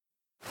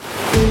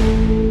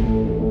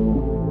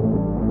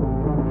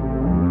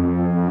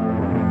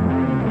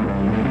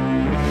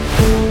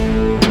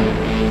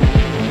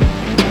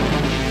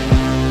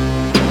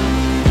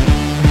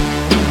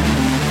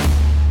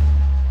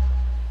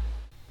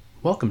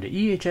welcome to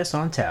EHS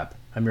on Tap.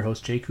 I'm your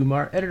host Jay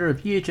Kumar, editor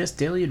of EHS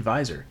Daily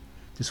Advisor.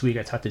 This week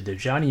I talked to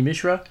Debjani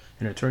Mishra,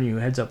 an attorney who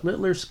heads up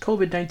Littler's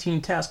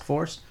COVID-19 task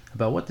force,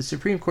 about what the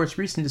Supreme Court's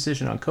recent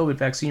decision on COVID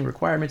vaccine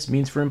requirements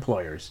means for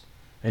employers.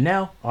 And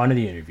now, on to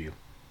the interview.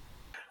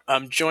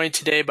 I'm joined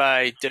today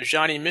by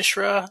Debjani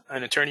Mishra,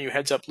 an attorney who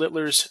heads up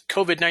Littler's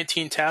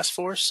COVID-19 task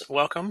force.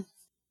 Welcome.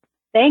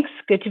 Thanks.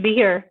 Good to be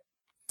here.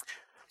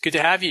 Good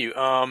to have you.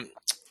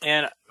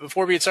 And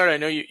before we get started, I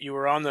know you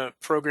were on the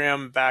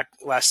program back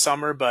last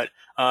summer, but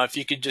if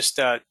you could just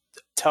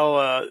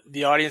tell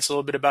the audience a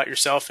little bit about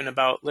yourself and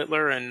about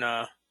Littler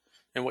and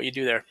what you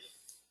do there.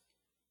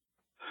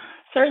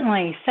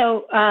 Certainly.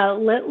 So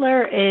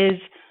Littler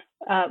is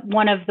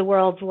one of the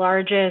world's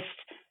largest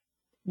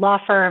law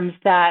firms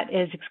that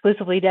is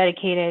exclusively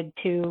dedicated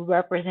to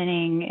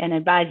representing and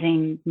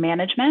advising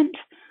management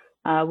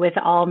with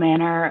all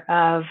manner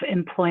of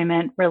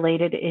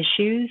employment-related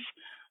issues.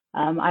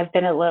 I've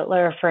been at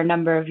Littler for a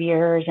number of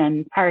years,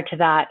 and prior to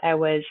that, I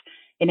was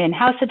an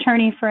in-house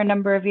attorney for a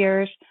number of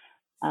years.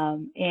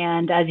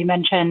 And as you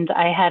mentioned,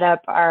 I head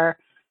up our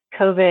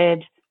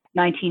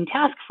COVID-19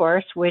 task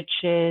force, which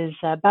is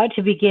about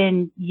to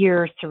begin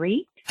year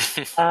 3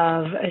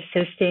 of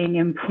assisting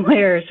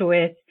employers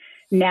with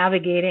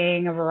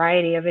navigating a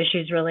variety of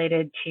issues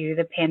related to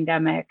the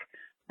pandemic,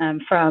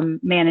 from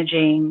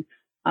managing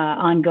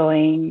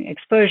ongoing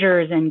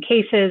exposures and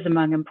cases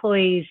among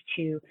employees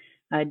to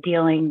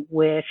dealing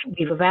with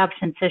leave of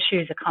absence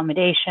issues,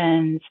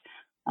 accommodations,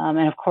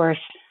 and of course,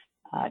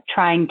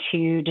 trying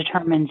to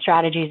determine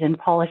strategies and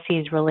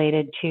policies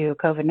related to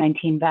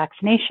COVID-19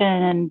 vaccination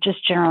and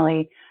just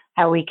generally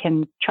how we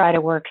can try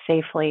to work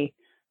safely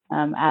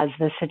as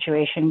the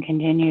situation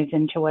continues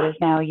into what is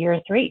now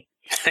year 3.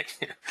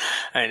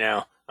 I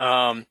know.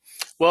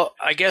 Well,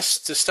 I guess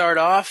to start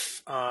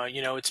off,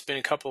 it's been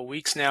a couple of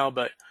weeks now,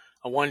 but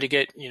I wanted to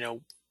get,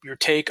 your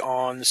take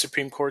on the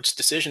Supreme Court's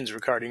decisions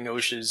regarding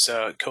OSHA's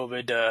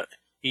COVID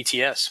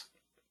ETS.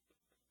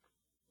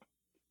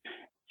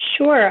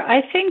 Sure.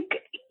 I think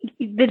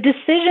the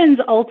decisions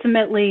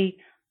ultimately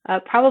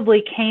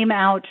probably came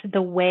out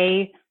the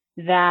way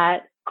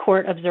that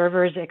court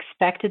observers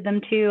expected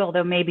them to,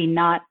 although maybe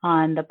not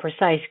on the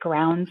precise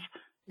grounds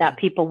that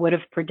people would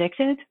have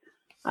predicted.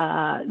 The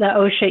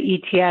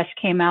OSHA ETS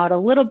came out a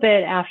little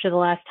bit after the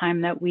last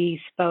time that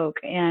we spoke.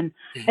 And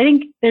I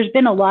think there's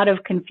been a lot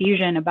of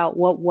confusion about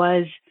what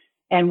was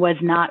and was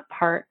not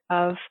part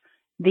of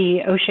the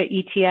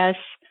OSHA ETS.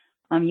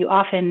 You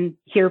often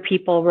hear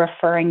people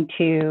referring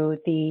to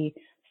the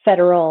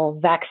federal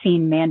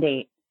vaccine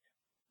mandate.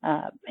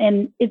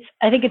 And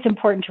I think it's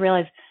important to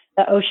realize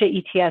the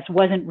OSHA ETS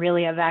wasn't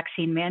really a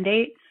vaccine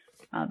mandate.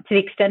 To the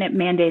extent it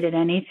mandated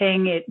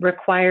anything, it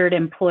required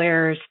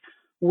employers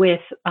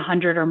with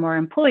 100 or more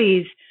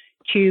employees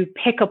to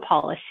pick a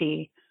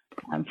policy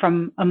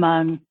from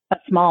among a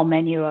small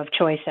menu of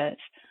choices.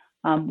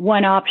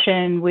 One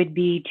option would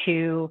be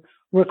to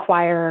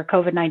require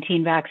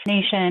COVID-19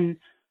 vaccination.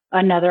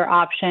 Another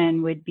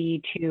option would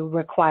be to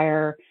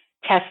require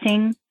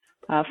testing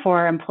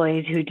for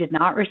employees who did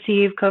not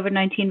receive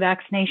COVID-19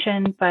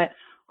 vaccination. But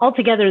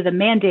altogether, the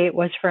mandate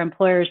was for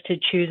employers to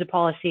choose a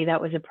policy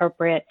that was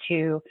appropriate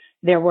to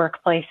their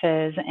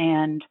workplaces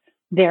and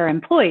their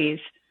employees,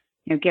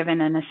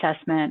 given an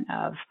assessment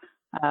of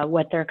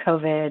what their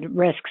COVID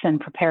risks and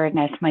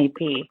preparedness might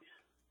be.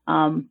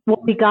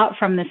 What we got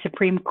from the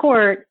Supreme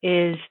Court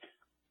is,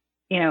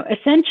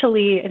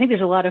 essentially, I think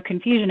there's a lot of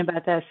confusion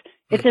about this.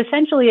 It's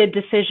essentially a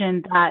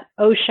decision that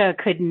OSHA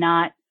could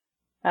not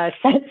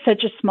set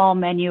such a small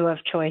menu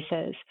of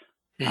choices.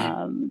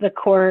 The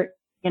court,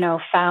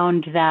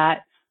 found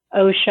that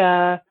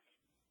OSHA,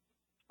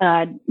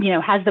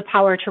 has the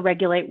power to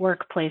regulate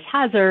workplace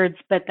hazards,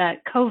 but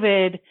that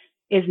COVID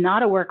is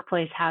not a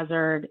workplace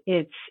hazard.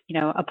 It's,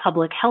 a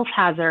public health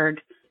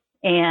hazard,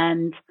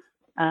 and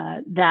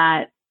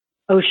that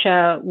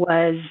OSHA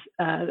was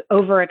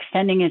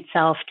overextending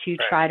itself to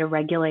try to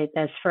regulate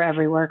this for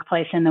every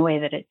workplace in the way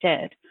that it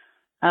did.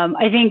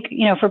 I think,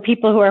 for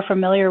people who are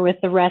familiar with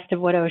the rest of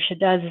what OSHA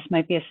does, this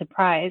might be a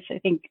surprise. I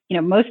think,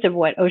 most of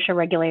what OSHA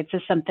regulates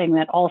is something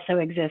that also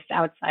exists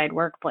outside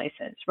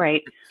workplaces,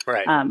 right?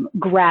 Right.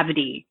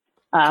 Gravity,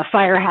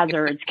 fire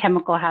hazards,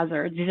 chemical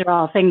hazards. These are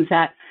all things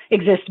that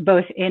exist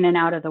both in and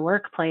out of the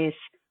workplace.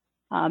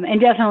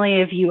 And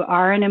definitely if you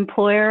are an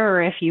employer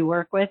or if you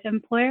work with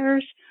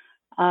employers,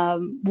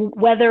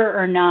 whether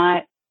or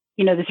not,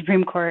 the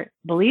Supreme Court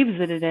believes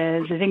that it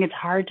is, I think it's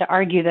hard to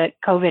argue that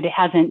COVID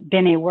hasn't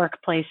been a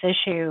workplace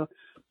issue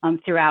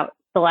throughout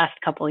the last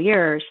couple of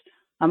years,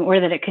 or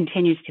that it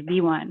continues to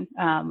be one.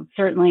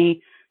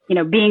 Certainly,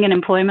 being an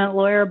employment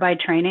lawyer by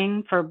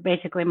training for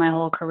basically my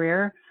whole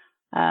career,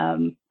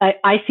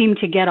 I seem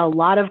to get a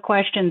lot of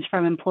questions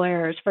from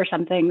employers for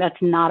something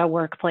that's not a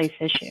workplace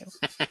issue.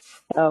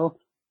 So,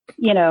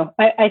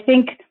 I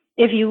think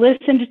if you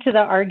listened to the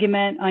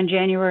argument on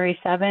January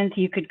 7th,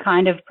 you could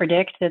kind of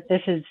predict that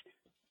this is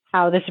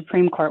how the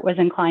Supreme Court was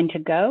inclined to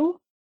go.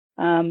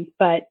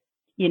 But,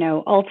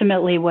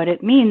 ultimately what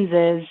it means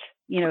is,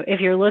 if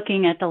you're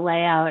looking at the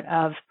layout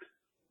of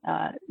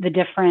the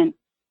different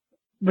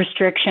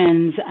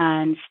restrictions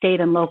and state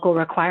and local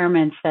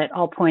requirements that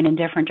all point in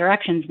different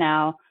directions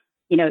now,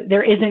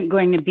 there isn't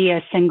going to be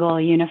a single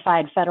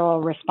unified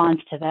federal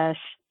response to this.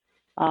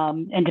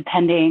 And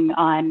depending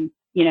on,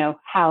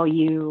 how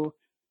you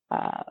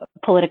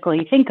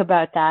politically think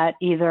about that,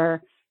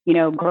 either,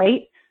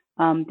 great,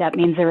 that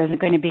means there isn't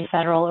going to be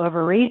federal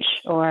overreach,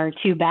 or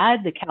too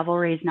bad, the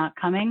cavalry is not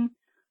coming.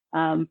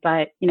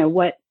 But,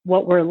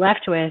 what we're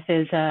left with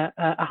is a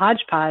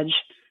hodgepodge,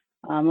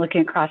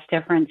 looking across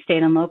different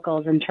state and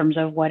locals in terms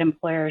of what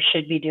employers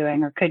should be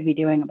doing or could be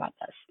doing about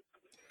this.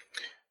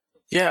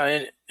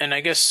 Yeah, and I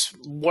guess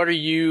what are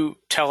you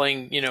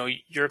telling,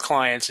 your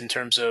clients in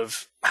terms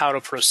of how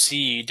to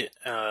proceed,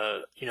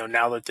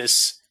 now that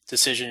this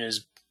decision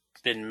has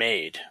been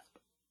made?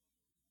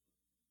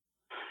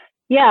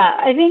 Yeah,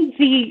 I think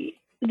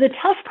the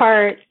tough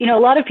part, a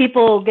lot of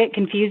people get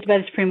confused by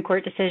the Supreme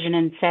Court decision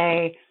and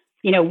say,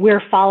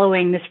 we're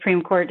following the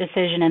Supreme Court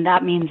decision and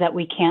that means that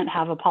we can't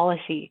have a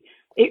policy.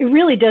 It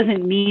really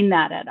doesn't mean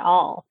that at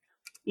all.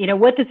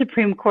 What the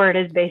Supreme Court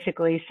has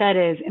basically said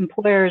is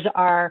employers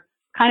are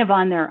kind of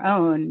on their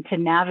own to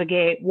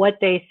navigate what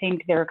they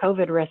think their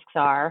COVID risks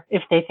are,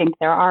 if they think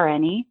there are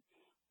any,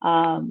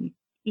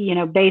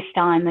 based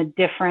on the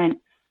different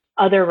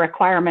other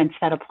requirements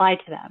that apply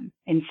to them.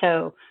 And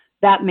so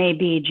that may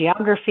be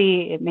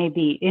geography, it may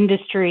be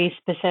industry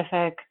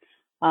specific,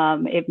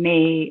 it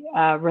may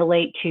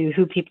relate to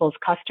who people's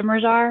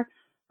customers are.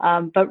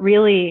 But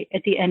really,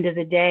 at the end of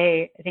the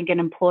day, I think an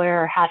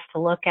employer has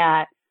to look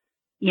at,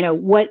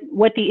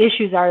 what the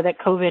issues are that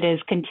COVID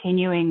is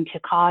continuing to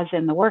cause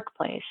in the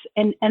workplace.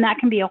 And that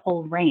can be a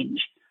whole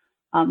range.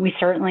 We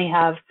certainly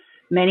have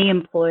many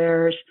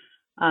employers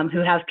who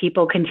have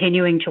people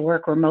continuing to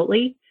work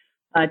remotely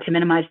to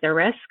minimize their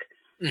risk.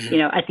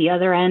 Mm-hmm. At the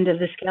other end of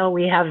the scale,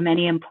 we have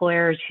many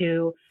employers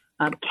who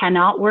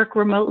cannot work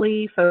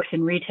remotely, folks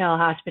in retail,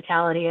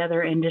 hospitality,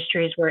 other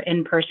industries where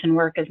in-person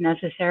work is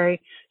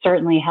necessary,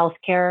 certainly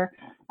healthcare.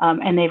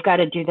 And they've got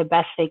to do the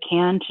best they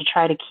can to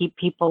try to keep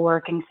people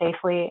working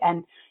safely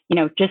and,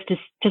 just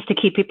to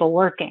keep people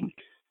working.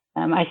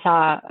 I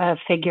saw a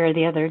figure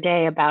the other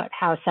day about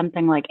how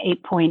something like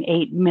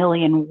 8.8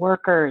 million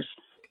workers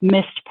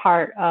missed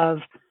part of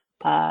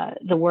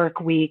the work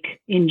week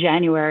in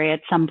January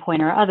at some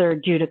point or other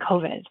due to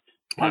COVID.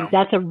 Wow.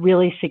 That's a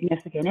really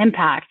significant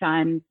impact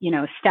on,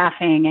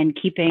 staffing and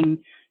keeping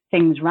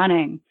things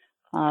running.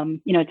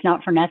 It's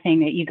not for nothing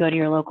that you go to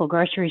your local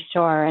grocery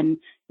store and,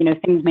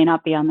 things may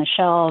not be on the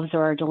shelves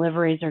or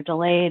deliveries are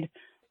delayed.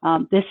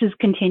 This is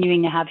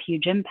continuing to have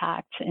huge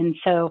impacts. And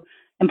so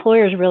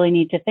employers really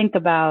need to think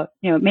about,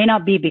 it may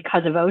not be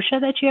because of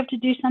OSHA that you have to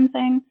do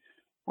something,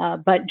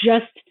 but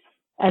just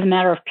as a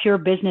matter of pure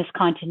business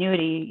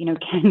continuity,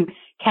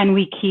 can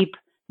we keep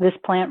this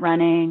plant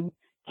running?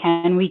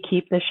 Can we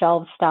keep the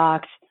shelves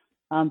stocked?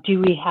 Do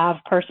we have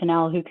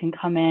personnel who can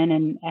come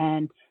in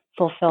and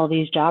fulfill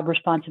these job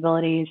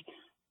responsibilities?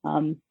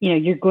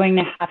 You're going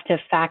to have to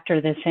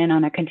factor this in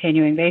on a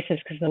continuing basis,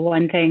 because the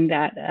one thing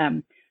that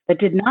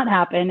did not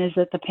happen is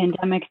that the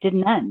pandemic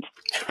didn't end.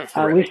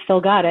 Right. We've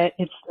still got it.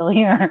 It's still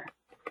here.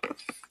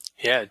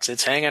 Yeah,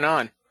 it's hanging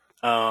on.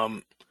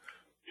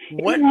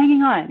 It's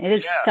hanging on. It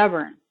is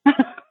stubborn.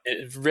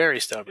 It's very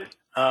stubborn.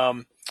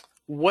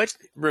 What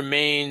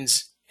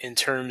remains in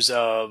terms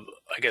of,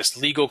 I guess,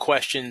 legal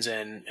questions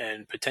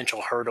and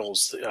potential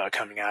hurdles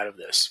coming out of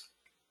this?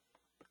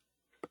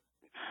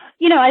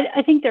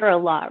 I think there are a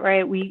lot,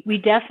 right?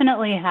 We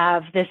definitely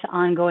have this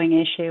ongoing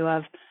issue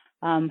of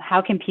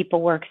how can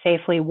people work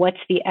safely? What's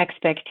the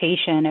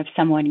expectation if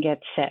someone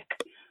gets sick?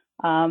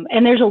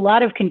 And there's a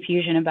lot of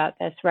confusion about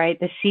this, right?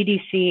 The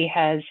CDC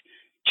has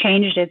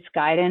changed its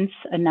guidance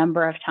a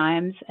number of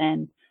times.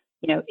 And,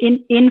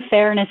 in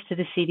fairness to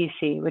the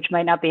CDC, which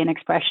might not be an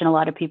expression a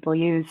lot of people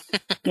use,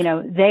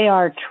 they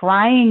are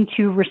trying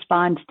to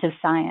respond to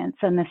science,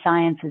 and the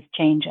science is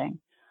changing.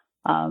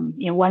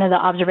 One of the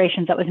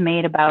observations that was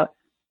made about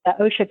the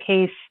OSHA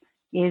case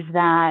is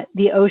that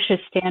the OSHA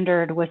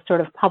standard was sort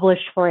of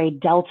published for a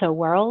Delta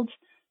world,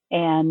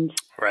 and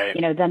right.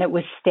 Then it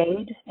was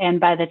stayed.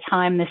 And by the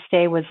time the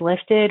stay was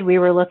lifted, we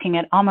were looking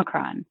at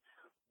Omicron,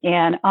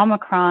 and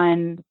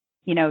Omicron,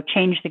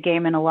 changed the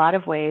game in a lot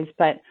of ways.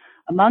 But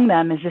among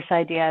them is this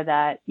idea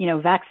that,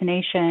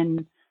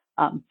 vaccination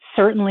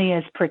certainly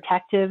is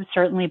protective,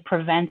 certainly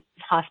prevents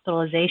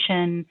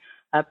hospitalization,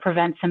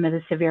 prevents some of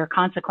the severe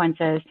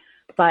consequences.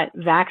 But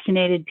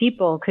vaccinated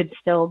people could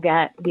still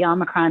get the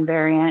Omicron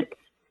variant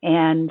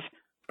and,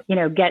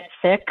 get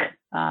sick,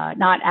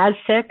 not as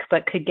sick,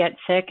 but could get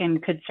sick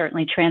and could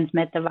certainly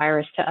transmit the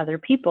virus to other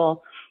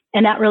people.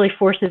 And that really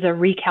forces a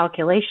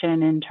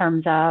recalculation in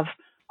terms of,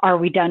 are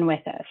we done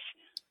with this?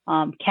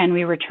 Can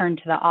we return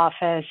to the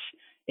office?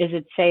 Is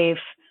it safe?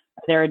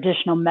 Are there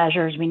additional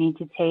measures we need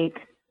to take?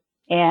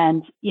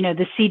 And,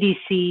 the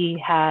CDC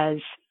has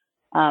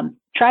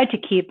tried to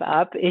keep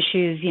up,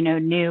 issues,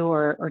 new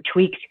or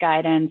tweaked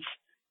guidance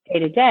day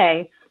to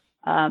day.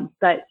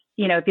 But,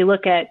 if you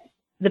look at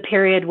the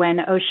period when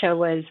OSHA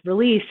was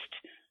released,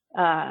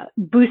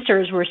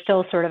 boosters were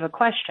still sort of a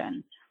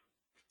question.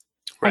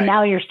 And Right.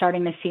 now you're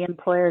starting to see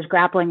employers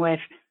grappling with,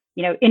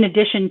 in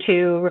addition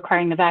to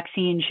requiring the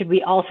vaccine, should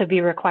we also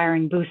be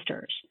requiring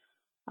boosters?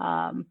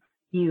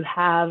 You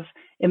have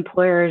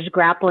employers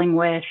grappling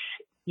with,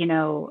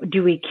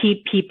 do we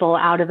keep people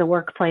out of the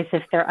workplace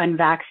if they're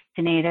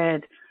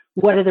unvaccinated?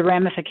 What are the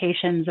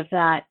ramifications of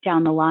that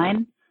down the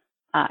line?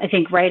 I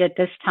think right at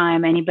this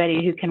time,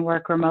 anybody who can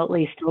work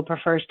remotely still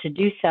prefers to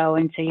do so.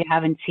 And so you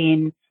haven't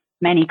seen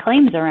many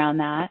claims around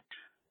that.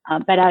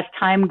 But as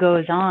time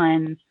goes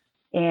on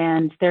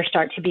and there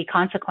start to be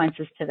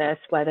consequences to this,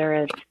 whether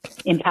it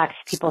impacts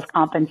people's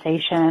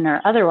compensation or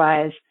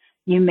otherwise,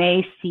 you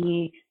may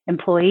see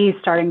employees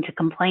starting to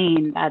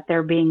complain that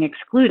they're being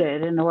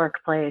excluded in the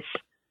workplace,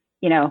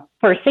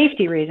 for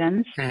safety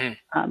reasons,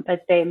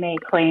 but they may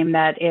claim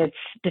that it's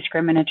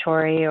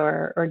discriminatory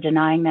or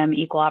denying them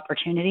equal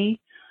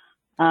opportunity.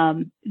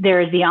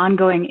 There is the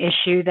ongoing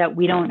issue that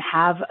we don't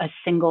have a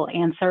single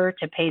answer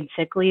to paid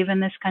sick leave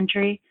in this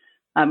country,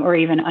 or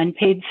even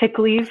unpaid sick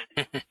leave.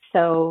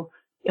 So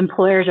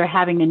employers are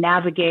having to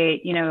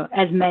navigate,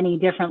 as many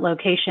different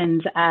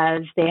locations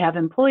as they have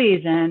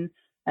employees in.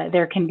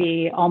 There can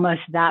be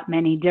almost that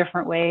many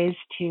different ways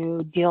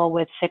to deal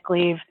with sick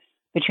leave,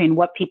 between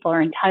what people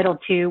are entitled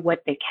to,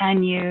 what they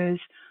can use,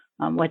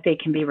 what they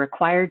can be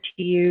required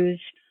to use.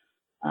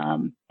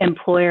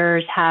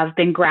 Employers have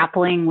been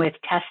grappling with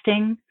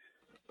testing.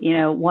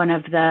 One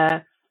of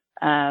the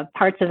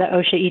parts of the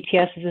OSHA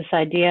ETS is this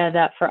idea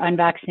that for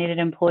unvaccinated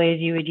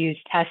employees, you would use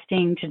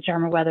testing to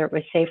determine whether it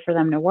was safe for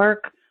them to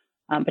work.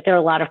 But there are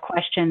a lot of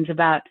questions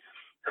about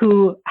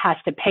who has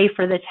to pay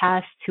for the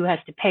tests, who has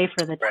to pay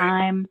for the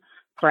time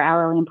for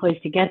hourly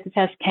employees to get the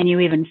test. Can you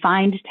even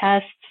find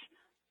tests?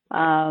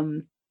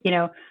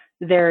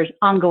 There's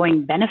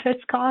ongoing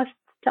benefits costs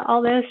to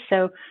all this.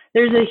 So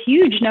there's a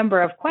huge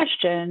number of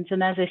questions.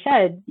 And as I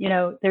said,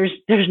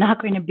 there's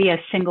not going to be a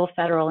single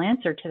federal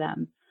answer to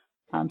them.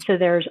 So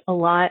there's a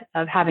lot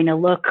of having to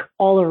look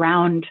all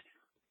around,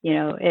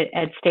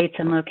 at states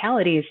and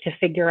localities to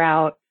figure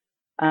out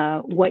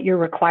what you're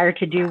required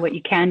to do, what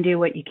you can do,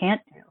 what you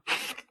can't do.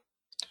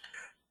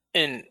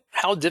 And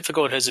how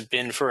difficult has it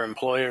been for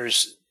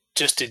employers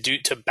just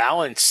to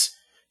balance,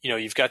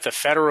 you've got the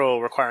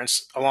federal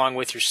requirements along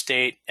with your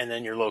state and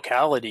then your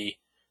locality,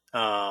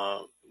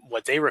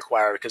 what they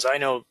require? Because I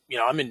know,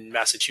 I'm in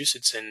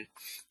Massachusetts, and,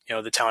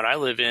 the town I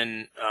live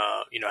in,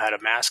 had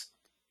a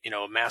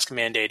mask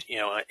mandate,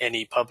 in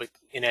any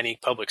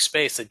public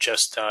space that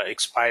just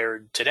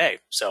expired today.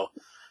 So,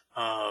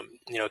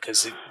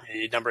 because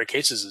the number of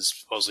cases is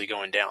supposedly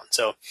going down.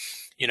 So,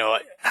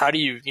 how do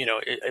you,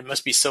 it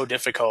must be so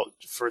difficult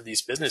for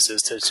these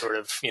businesses to sort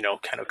of,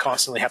 kind of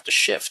constantly have to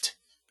shift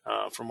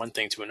from one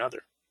thing to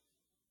another.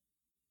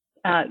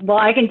 Well,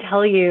 I can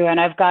tell you, and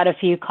I've got a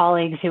few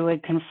colleagues who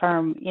would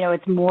confirm,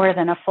 it's more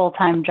than a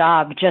full-time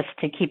job just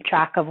to keep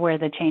track of where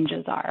the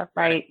changes are,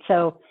 right?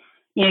 So,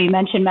 you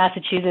mentioned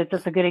Massachusetts.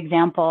 That's a good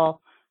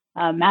example.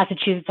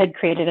 Massachusetts had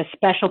created a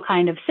special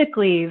kind of sick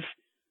leave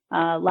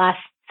last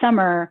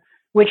summer,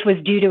 which was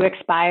due to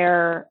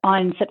expire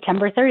on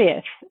September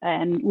 30th.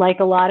 And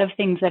like a lot of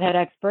things that had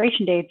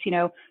expiration dates,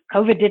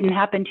 COVID didn't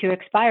happen to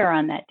expire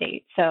on that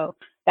date. So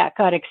that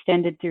got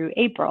extended through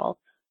April.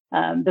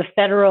 The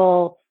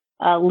federal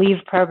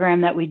leave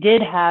program that we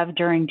did have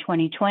during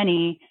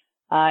 2020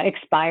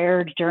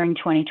 expired during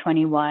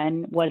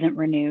 2021, wasn't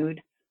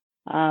renewed.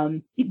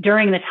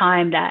 During the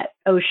time that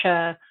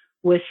OSHA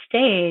was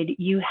stayed,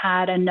 you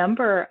had a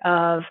number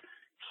of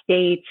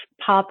states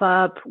pop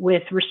up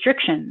with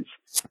restrictions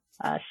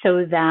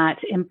so that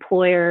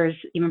employers,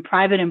 even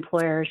private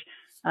employers,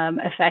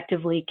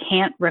 effectively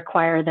can't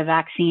require the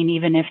vaccine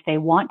even if they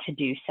want to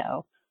do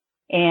so.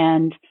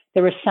 And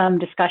there was some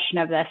discussion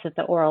of this at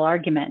the oral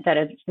argument that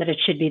it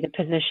should be the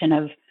position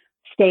of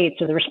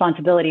states or the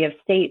responsibility of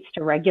states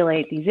to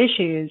regulate these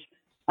issues.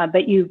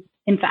 But you,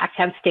 in fact,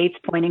 have states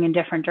pointing in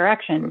different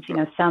directions.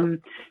 Some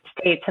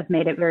states have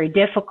made it very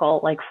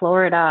difficult, like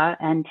Florida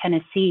and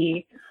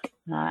Tennessee,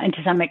 and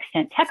to some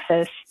extent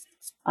Texas,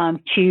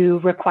 to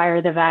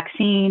require the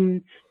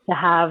vaccine, to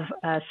have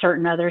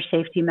certain other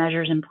safety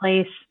measures in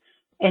place.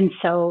 And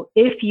so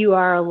if you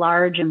are a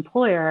large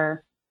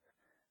employer,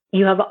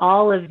 you have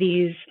all of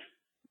these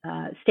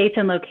states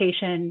and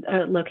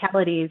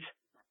localities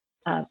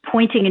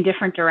pointing in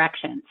different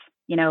directions.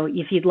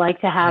 If you'd like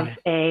to have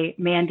a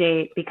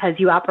mandate because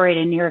you operate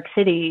in New York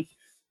City,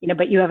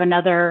 but you have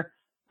another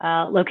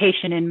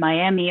location in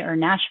Miami or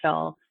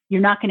Nashville, you're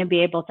not going to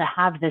be able to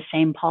have the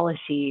same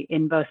policy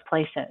in both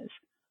places.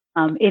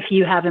 If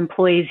you have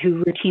employees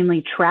who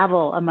routinely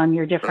travel among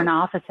your different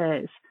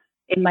offices,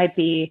 it might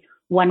be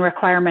one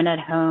requirement at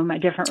home, a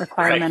different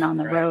requirement on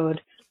the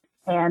road.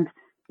 And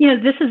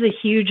this is a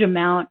huge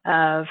amount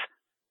of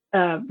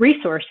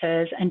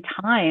resources and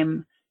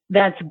time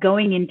that's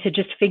going into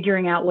just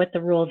figuring out what the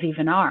rules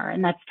even are.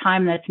 And that's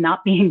time that's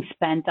not being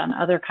spent on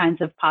other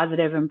kinds of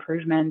positive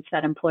improvements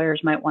that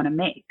employers might want to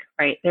make,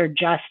 right? They're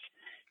just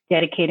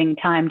dedicating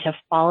time to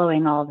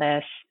following all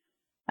this.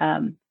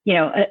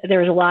 There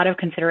was a lot of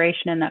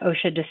consideration in the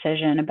OSHA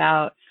decision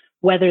about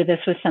whether this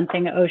was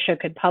something OSHA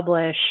could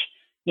publish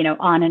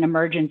on an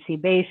emergency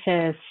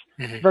basis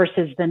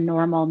versus the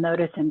normal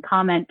notice and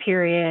comment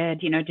period.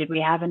 Did we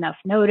have enough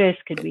notice?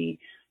 Could we,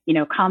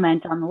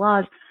 comment on the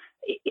laws?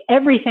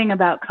 Everything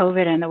about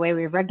COVID and the way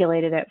we've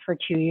regulated it for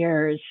 2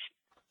 years,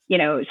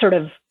 sort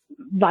of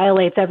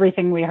violates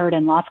everything we heard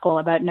in law school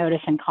about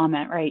notice and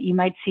comment, right? You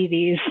might see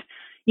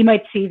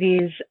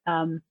these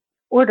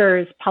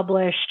orders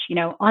published,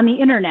 on the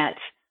internet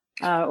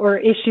or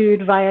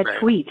issued via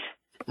tweet.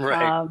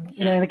 Right.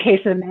 In the case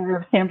of the mayor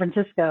of San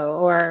Francisco,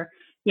 or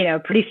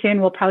pretty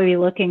soon we'll probably be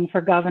looking for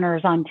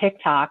governors on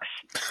TikToks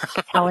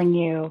telling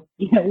you,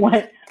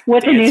 what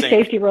the new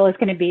safety rule is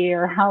going to be,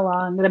 or how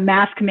long the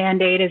mask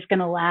mandate is going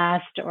to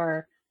last,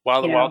 or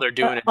while they're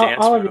doing a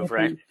dance move,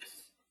 right?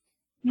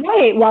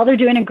 Right, while they're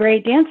doing a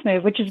great dance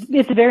move,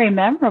 it's very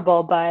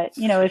memorable. But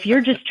if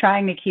you're just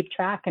trying to keep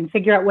track and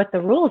figure out what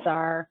the rules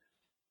are,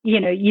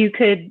 you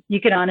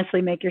could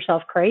honestly make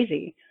yourself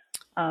crazy.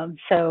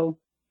 So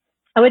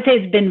I would say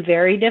it's been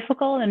very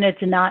difficult, and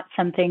it's not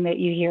something that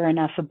you hear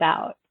enough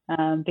about,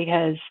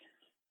 because,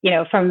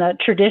 from the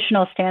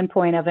traditional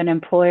standpoint of an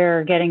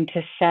employer getting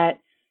to set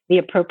the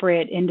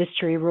appropriate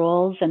industry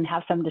rules and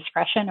have some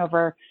discretion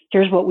over,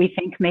 here's what we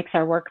think makes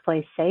our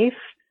workplace safe.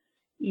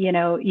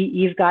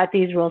 You've got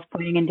these rules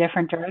pointing in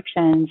different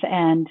directions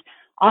and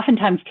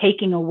oftentimes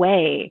taking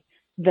away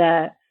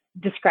the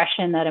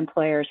discretion that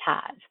employers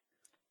have.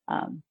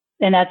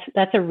 And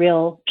that's a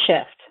real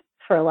shift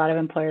for a lot of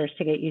employers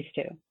to get used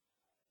to.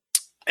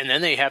 And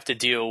then they have to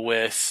deal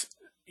with,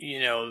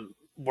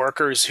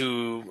 workers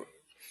who,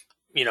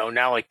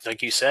 now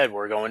like you said,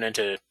 we're going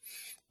into,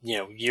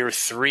 year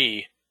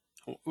 3.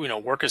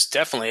 Workers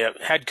definitely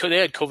they had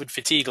COVID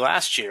fatigue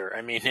last year.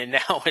 I mean, and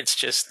now it's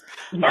just,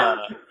 they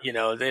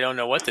don't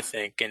know what to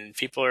think, and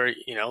people are,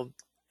 and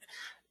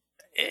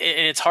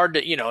it's hard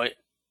to,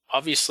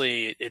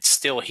 obviously it's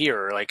still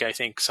here. Like, I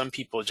think some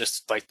people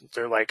just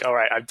they're like, all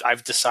right,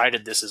 I've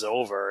decided this is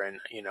over, and,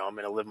 I'm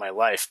going to live my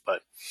life,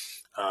 but,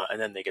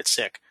 and then they get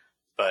sick.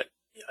 But,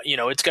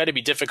 it's got to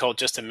be difficult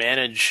just to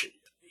manage,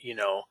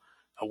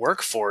 a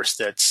workforce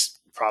that's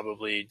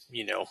probably,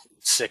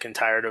 sick and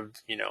tired of,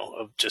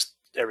 of just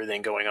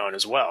everything going on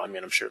as well. I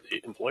mean, I'm sure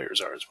the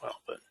employers are as well,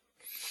 but.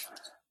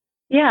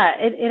 Yeah,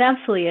 it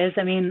absolutely is.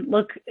 I mean,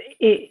 look,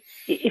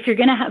 if you're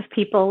going to have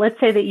people, let's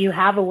say that you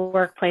have a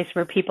workplace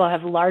where people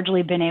have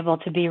largely been able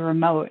to be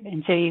remote,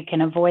 and so you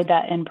can avoid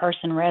that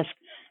in-person risk.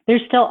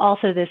 There's still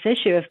also this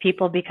issue of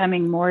people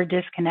becoming more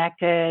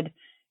disconnected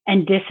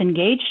and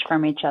disengaged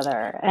from each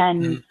other,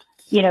 and,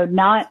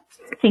 not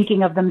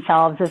thinking of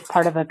themselves as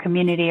part of a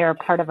community or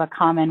part of a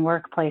common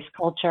workplace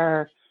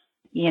culture,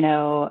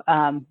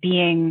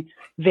 being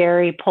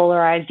very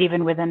polarized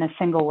even within a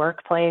single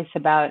workplace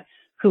about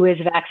who is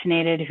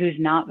vaccinated, who's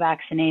not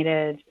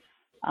vaccinated.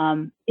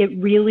 It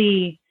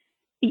really,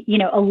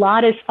 a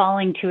lot is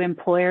falling to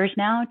employers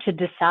now to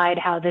decide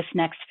how this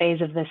next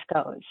phase of this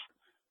goes.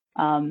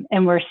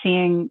 And we're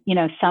seeing,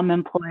 some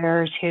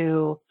employers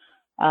who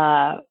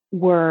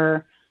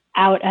were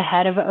out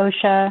ahead of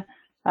OSHA,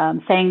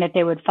 saying that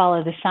they would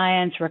follow the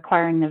science,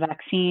 requiring the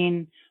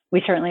vaccine.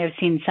 We certainly have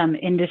seen some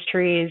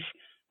industries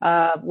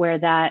where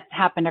that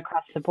happened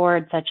across the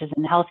board, such as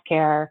in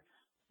healthcare.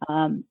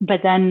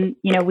 But then,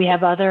 we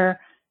have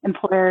other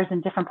employers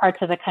in different parts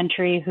of the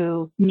country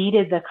who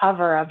needed the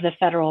cover of the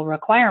federal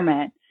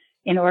requirement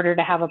in order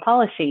to have a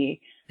policy.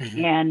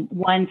 And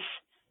once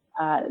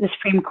the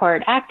Supreme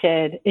Court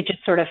acted, it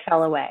just sort of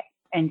fell away.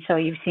 And so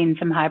you've seen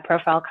some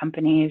high-profile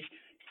companies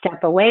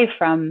step away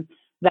from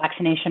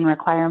vaccination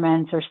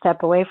requirements or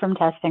step away from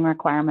testing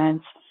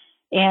requirements.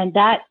 And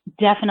that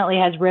definitely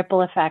has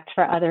ripple effects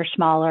for other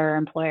smaller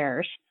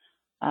employers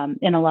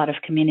in a lot of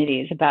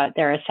communities about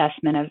their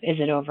assessment of, is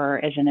it over,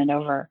 isn't it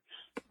over?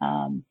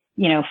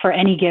 For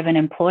any given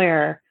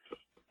employer,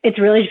 it's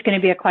really just going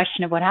to be a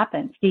question of what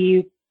happens. Do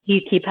you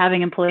keep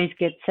having employees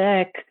get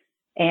sick,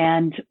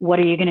 and what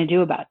are you going to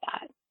do about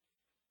that?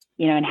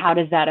 And how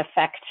does that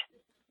affect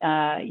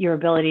your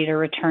ability to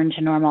return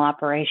to normal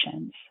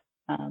operations?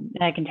 And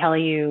I can tell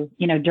you,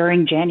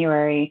 during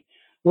January,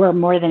 we're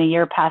more than a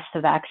year past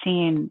the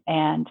vaccine,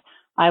 and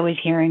I was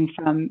hearing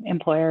from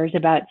employers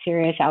about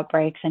serious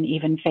outbreaks and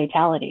even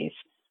fatalities.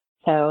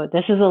 So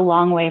this is a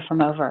long way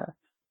from over.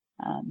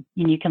 And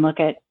you can look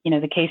at,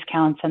 the case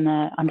counts and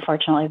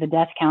unfortunately, the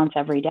death counts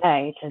every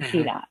day to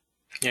see that.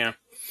 Yeah.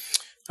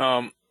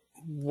 I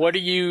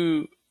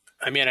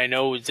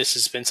know this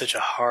has been such a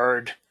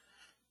hard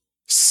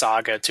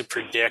saga to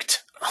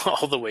predict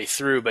all the way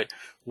through, but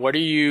what are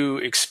you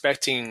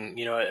expecting,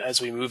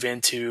 as we move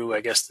into, I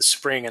guess, the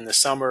spring and the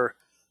summer?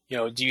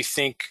 Do you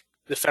think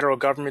the federal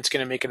government's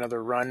going to make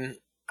another run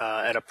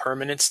at a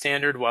permanent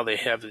standard while they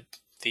have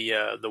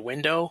the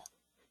window?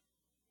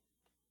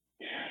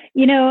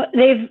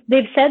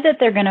 They've said that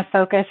they're going to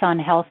focus on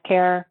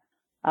healthcare.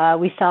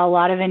 We saw a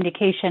lot of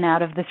indication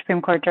out of the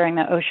Supreme Court during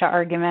the OSHA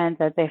argument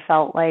that they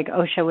felt like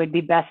OSHA would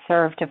be best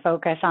served to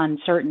focus on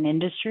certain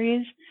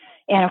industries.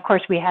 And of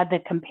course, we had the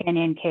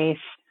companion case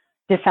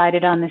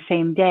decided on the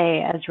same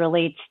day as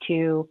relates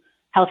to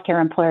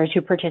healthcare employers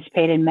who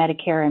participate in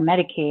Medicare and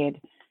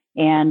Medicaid.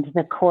 and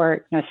the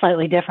court,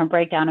 slightly different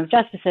breakdown of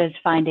justices,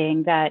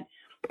 finding that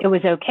it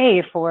was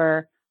okay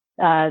for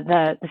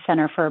the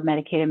Center for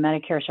Medicaid and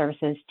Medicare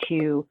Services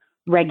to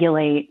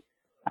regulate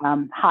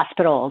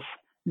hospitals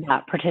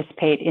that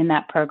participate in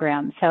that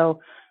program.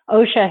 So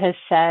OSHA has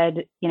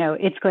said,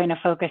 it's going to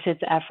focus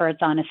its efforts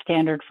on a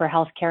standard for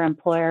healthcare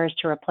employers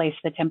to replace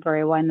the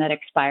temporary one that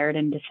expired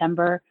in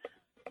December.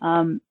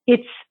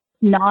 It's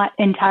not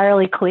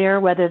entirely clear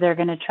whether they're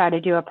going to try to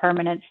do a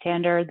permanent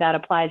standard that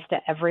applies to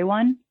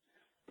everyone.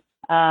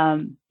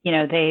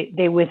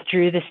 They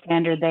withdrew the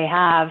standard they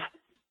have,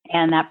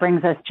 and that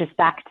brings us just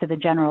back to the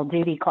general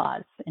duty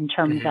clause in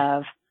terms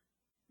of,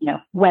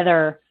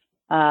 whether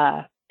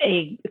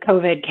a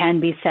COVID can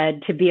be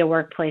said to be a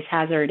workplace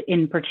hazard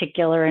in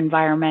particular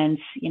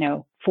environments,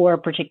 for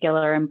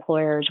particular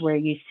employers where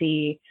you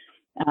see,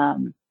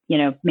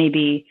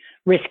 maybe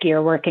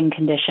riskier working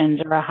conditions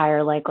or a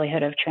higher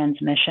likelihood of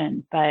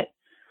transmission. But,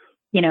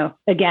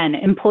 again,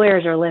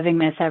 employers are living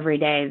this every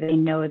day. They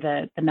know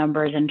the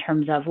numbers in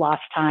terms of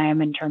lost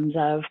time, in terms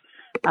of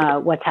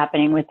what's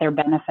happening with their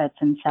benefits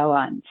and so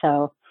on.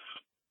 So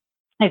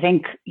I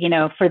think,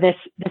 for this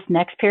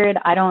next period,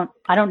 I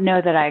don't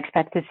know that I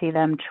expect to see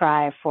them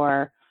try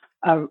for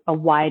a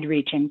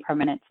wide-reaching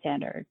permanent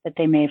standard, that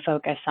they may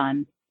focus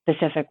on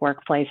specific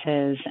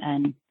workplaces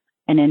and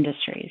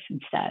industries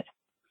instead.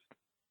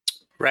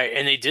 Right,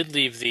 and they did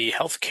leave the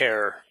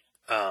healthcare.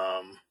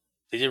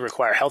 They did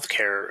require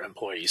healthcare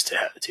employees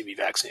to be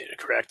vaccinated,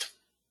 correct?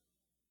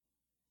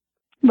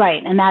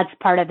 Right, and that's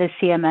part of the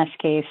CMS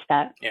case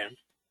that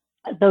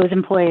those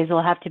employees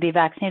will have to be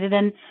vaccinated.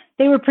 And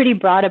they were pretty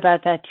broad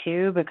about that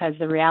too, because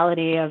the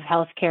reality of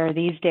healthcare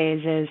these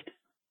days is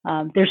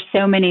there's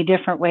so many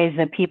different ways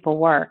that people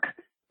work.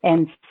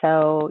 And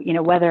so,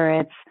 whether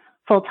it's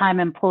full-time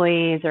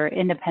employees or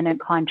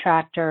independent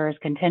contractors,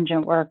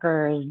 contingent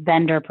workers,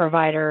 vendor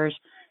providers,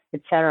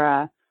 et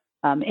cetera,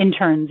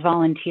 interns,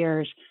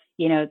 volunteers,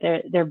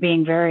 they're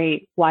being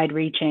very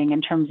wide-reaching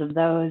in terms of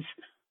those.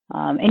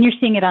 And you're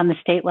seeing it on the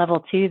state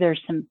level too.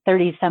 There's some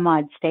 30 some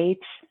odd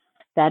states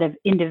that have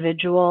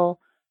individual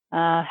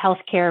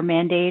healthcare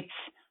mandates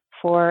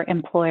for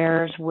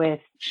employers with,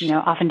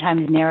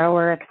 oftentimes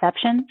narrower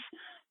exceptions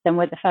than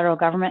what the federal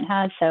government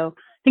has. So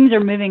things are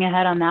moving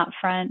ahead on that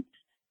front.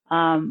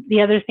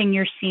 The other thing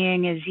you're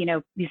seeing is,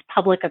 these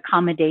public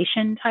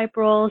accommodation type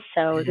rules.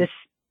 So this,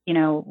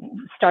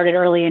 started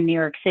early in New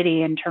York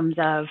City in terms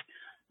of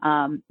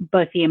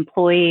both the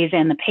employees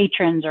and the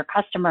patrons or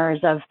customers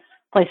of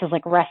places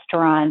like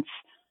restaurants,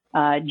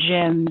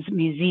 gyms,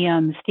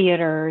 museums,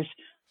 theaters,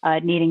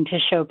 needing to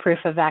show proof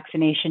of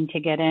vaccination to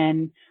get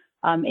in.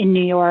 In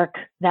New York,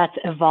 that's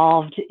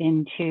evolved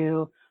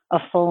into a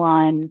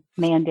full-on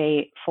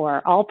mandate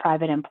for all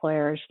private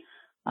employers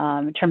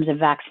in terms of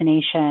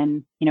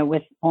vaccination,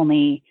 with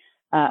only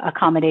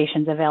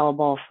accommodations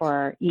available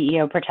for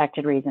EEO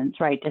protected reasons,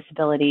 right?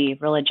 Disability,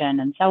 religion,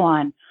 and so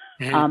on.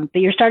 But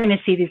you're starting to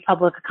see these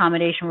public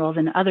accommodation rules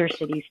in other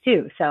cities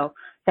too. So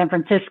San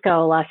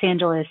Francisco, Los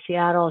Angeles,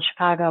 Seattle,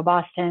 Chicago,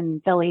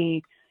 Boston,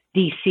 Philly,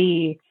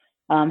 DC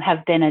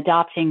have been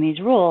adopting these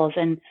rules.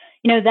 And,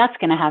 that's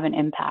going to have an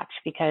impact,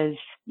 because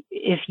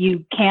if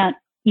you can't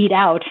eat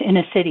out in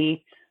a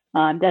city,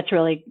 that's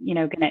really,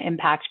 going to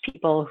impact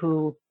people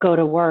who go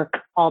to work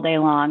all day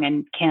long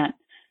and can't,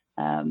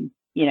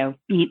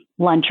 eat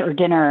lunch or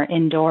dinner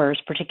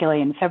indoors,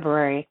 particularly in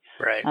February.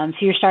 Right. So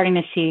you're starting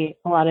to see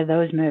a lot of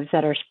those moves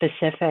that are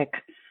specific.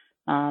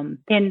 And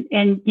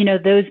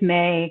those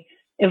may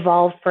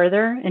evolve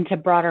further into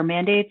broader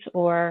mandates,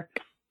 or,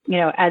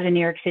 as in New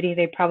York City,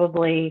 they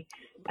probably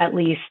at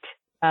least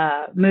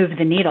move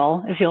the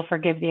needle, if you'll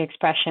forgive the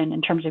expression,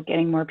 in terms of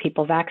getting more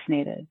people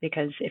vaccinated.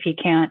 Because if you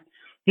can't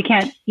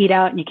eat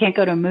out and you can't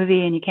go to a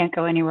movie and you can't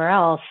go anywhere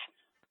else,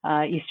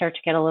 you start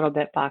to get a little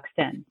bit boxed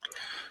in.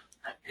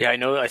 Yeah, I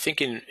know. I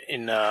think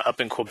in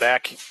up in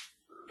Quebec,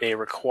 they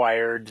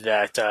required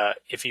that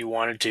if you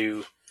wanted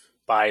to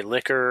buy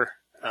liquor,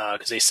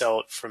 because they sell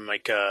it from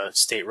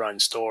state-run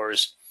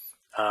stores,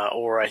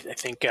 or I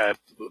think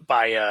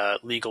buy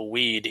legal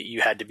weed,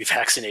 you had to be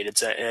vaccinated.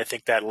 So, and I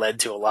think that led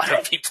to a lot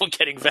of people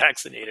getting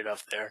vaccinated up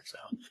there. So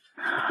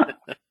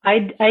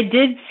I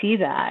did see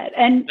that.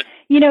 And,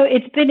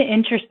 it's been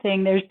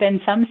interesting. There's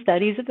been some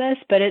studies of this,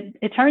 but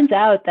it turns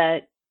out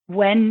that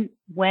when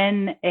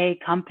a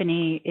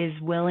company is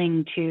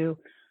willing to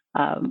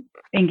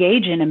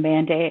engage in a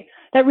mandate,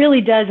 that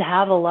really does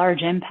have a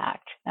large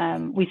impact.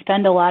 We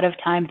spend a lot of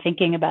time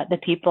thinking about the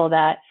people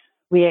that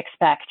we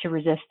expect to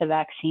resist the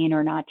vaccine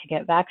or not to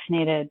get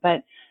vaccinated,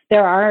 but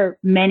there are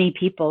many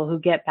people who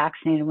get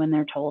vaccinated when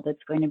they're told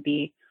it's going to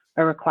be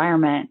a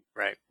requirement,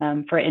 right,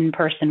 for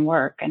in-person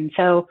work. And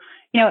so,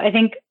 I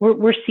think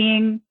we're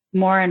seeing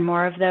more and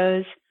more of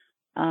those.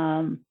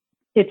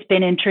 It's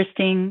been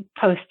interesting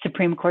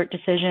post-Supreme Court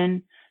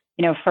decision,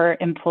 for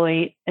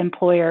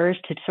employers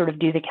to sort of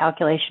do the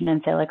calculation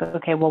and say, like,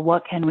 okay, well,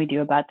 what can we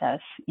do about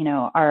this?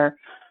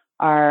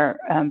 Our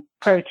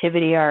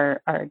productivity,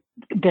 our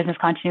business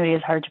continuity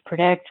is hard to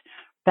predict.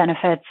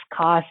 Benefits,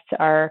 costs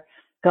are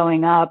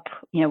going up.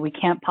 We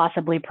can't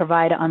possibly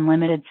provide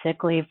unlimited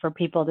sick leave for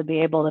people to be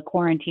able to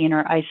quarantine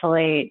or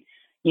isolate,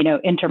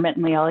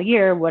 intermittently all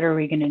year. What are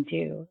we going to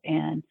do?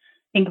 And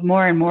I think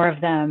more and more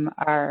of them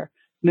are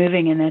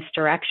moving in this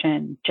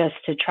direction just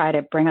to try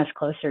to bring us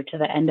closer to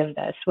the end of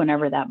this,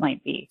 whenever that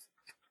might be.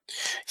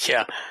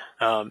 Yeah.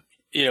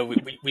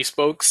 We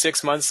spoke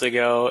 6 months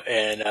ago,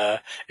 and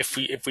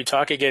if we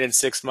talk again in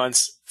 6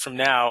 months from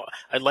now,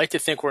 I'd like to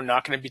think we're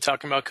not going to be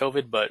talking about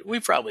COVID, but we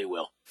probably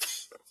will.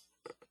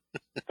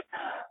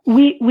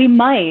 We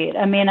might.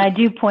 I mean, I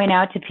do point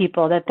out to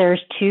people that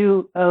there's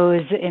 2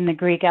 O's in the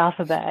Greek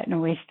alphabet,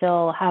 and we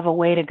still have a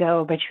way to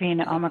go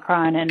between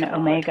Omicron and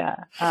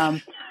Omega.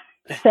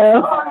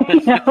 So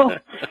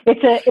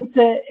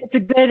it's a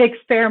good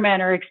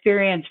experiment or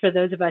experience for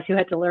those of us who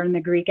had to learn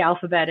the Greek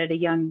alphabet at a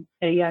young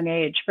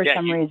age for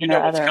some reason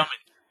or other.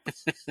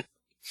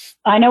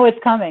 I know it's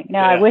coming. No,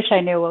 yeah. I wish I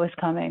knew what was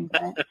coming.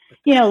 But,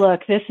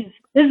 look, this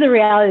is the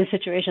reality of the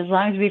situation. As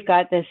long as we've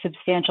got this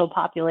substantial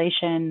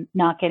population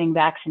not getting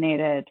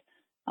vaccinated,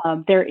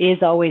 there is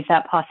always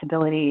that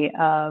possibility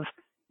of,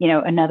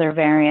 another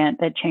variant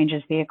that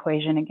changes the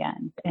equation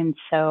again. And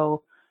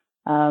so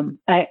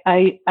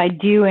I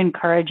do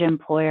encourage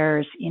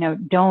employers,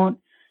 don't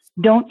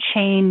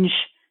change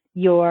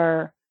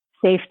your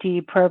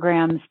safety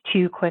programs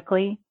too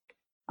quickly.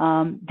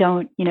 You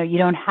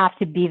don't have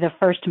to be the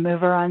first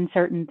mover on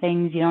certain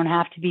things. You don't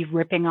have to be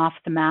ripping off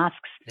the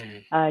masks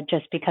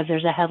just because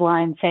there's a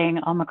headline saying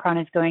Omicron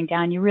is going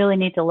down. You really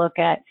need to look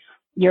at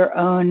your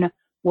own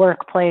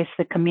workplace,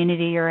 the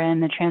community you're in,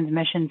 the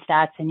transmission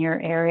stats in your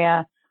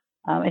area.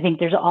 I think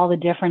there's all the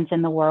difference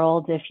in the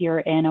world if you're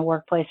in a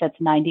workplace that's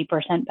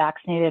 90%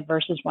 vaccinated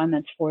versus one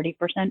that's 40%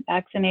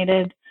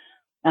 vaccinated.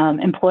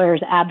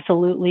 Employers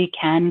absolutely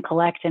can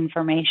collect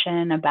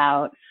information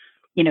about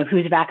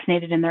who's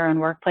vaccinated in their own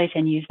workplace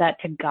and use that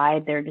to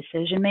guide their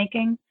decision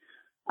making.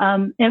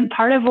 And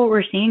part of what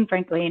we're seeing,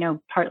 frankly,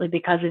 partly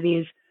because of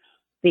these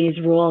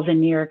rules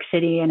in New York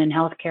City and in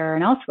healthcare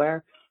and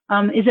elsewhere,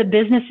 is that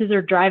businesses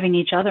are driving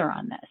each other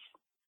on this.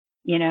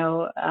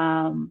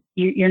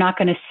 You're not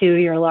going to sue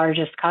your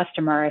largest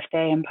customer if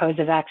they impose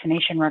a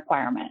vaccination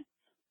requirement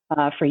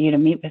for you to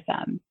meet with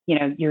them.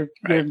 You're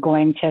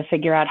going to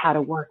figure out how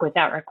to work with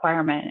that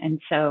requirement.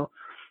 And so,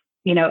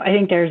 I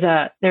think there's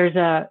a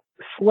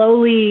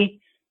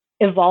slowly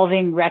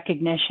evolving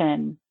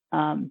recognition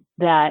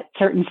that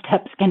certain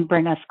steps can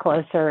bring us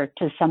closer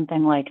to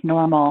something like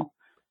normal.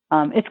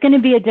 It's going to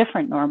be a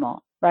different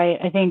normal, right?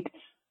 I think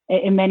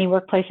in many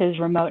workplaces,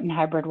 remote and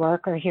hybrid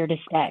work are here to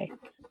stay.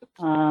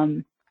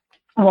 And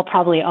will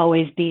probably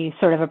always be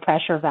sort of a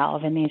pressure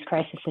valve in these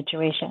crisis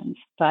situations.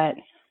 But,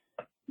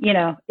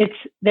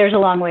 there's a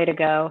long way to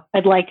go.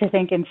 I'd like to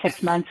think in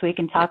 6 months we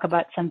can talk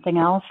about something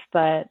else,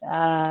 but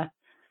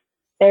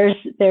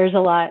there's a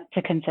lot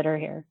to consider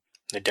here.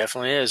 It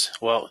definitely is.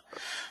 Well,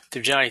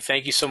 Debjani,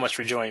 thank you so much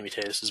for joining me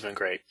today. This has been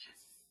great.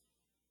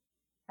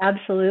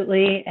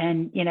 Absolutely.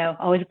 And,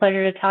 always a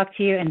pleasure to talk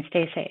to you, and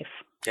stay safe.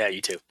 Yeah,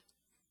 you too.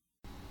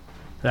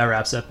 That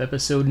wraps up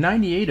episode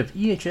 98 of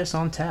EHS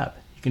on Tap.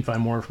 You can find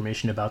more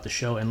information about the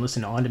show and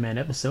listen to on-demand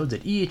episodes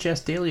at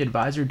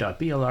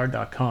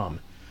ehsdailyadvisor.blr.com.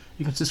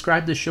 You can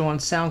subscribe to the show on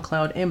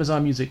SoundCloud,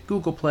 Amazon Music,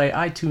 Google Play,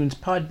 iTunes,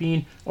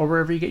 Podbean, or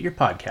wherever you get your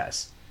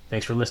podcasts.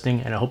 Thanks for listening,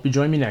 and I hope you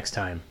join me next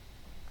time.